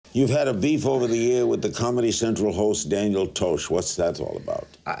You've had a beef over the year with the Comedy Central host Daniel Tosh. What's that all about?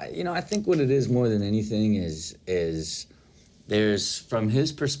 I think what it is more than anything is there's, from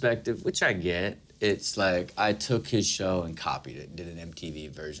his perspective, which I get, it's like I took his show and copied it, did an MTV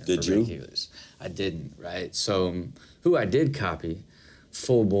version. Did for you? Ridiculous. I didn't, right? So who I did copy,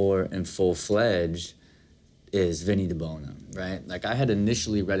 full bore and full-fledged, is Vinny DeBona, right? Like, I had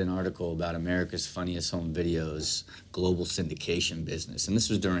initially read an article about America's Funniest Home Videos global syndication business, and this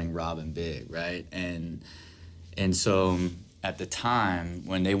was during Rob and Big, right? And so at the time,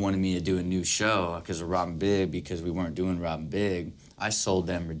 when they wanted me to do a new show because of Rob and Big, because we weren't doing Rob and Big, I sold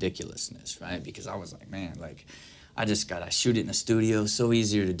them Ridiculousness, right? Because I was like, man, like, I shoot it in the studio, so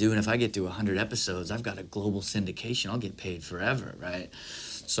easier to do, and if I get to 100 episodes, I've got a global syndication, I'll get paid forever, right?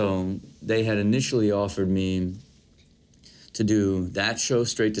 So they had initially offered me to do that show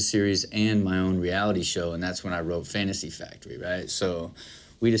straight to series and my own reality show, and that's when I wrote Fantasy Factory, right? So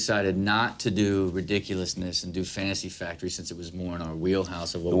we decided not to do Ridiculousness and do Fantasy Factory since it was more in our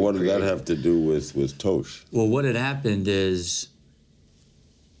wheelhouse of what we created. What did that have to do with Tosh? Well, what had happened is,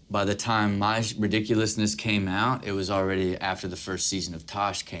 by the time my Ridiculousness came out, it was already after the first season of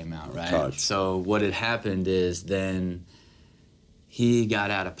Tosh came out, right? Tosh. So what had happened is then he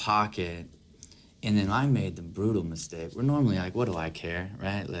got out of pocket, and then I made the brutal mistake. We're normally like, what do I care,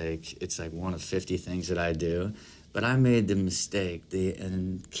 right? Like, it's like one of 50 things that I do. But I made the mistake, the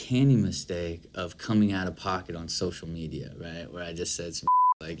uncanny mistake of coming out of pocket on social media, right? Where I just said some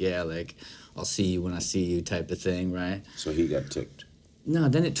like, yeah, like, I'll see you when I see you type of thing, right? So he got ticked. No,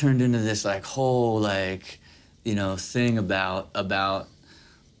 then it turned into this like whole like, you know, thing about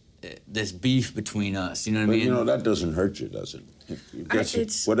this beef between us, you know what I mean? But you know, that doesn't hurt you, does it?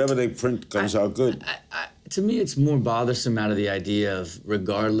 Whatever they print comes out good. To me, it's more bothersome out of the idea of,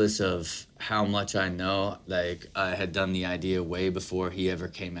 regardless of how much I know, like, I had done the idea way before he ever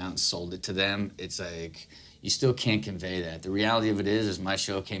came out and sold it to them. It's like, you still can't convey that. The reality of it is my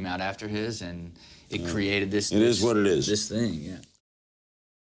show came out after his, and it created this. It is what it is. This thing, yeah.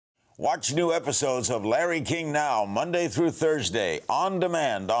 Watch new episodes of Larry King Now, Monday through Thursday, on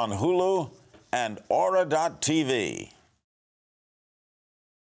demand on Hulu and Aura.tv.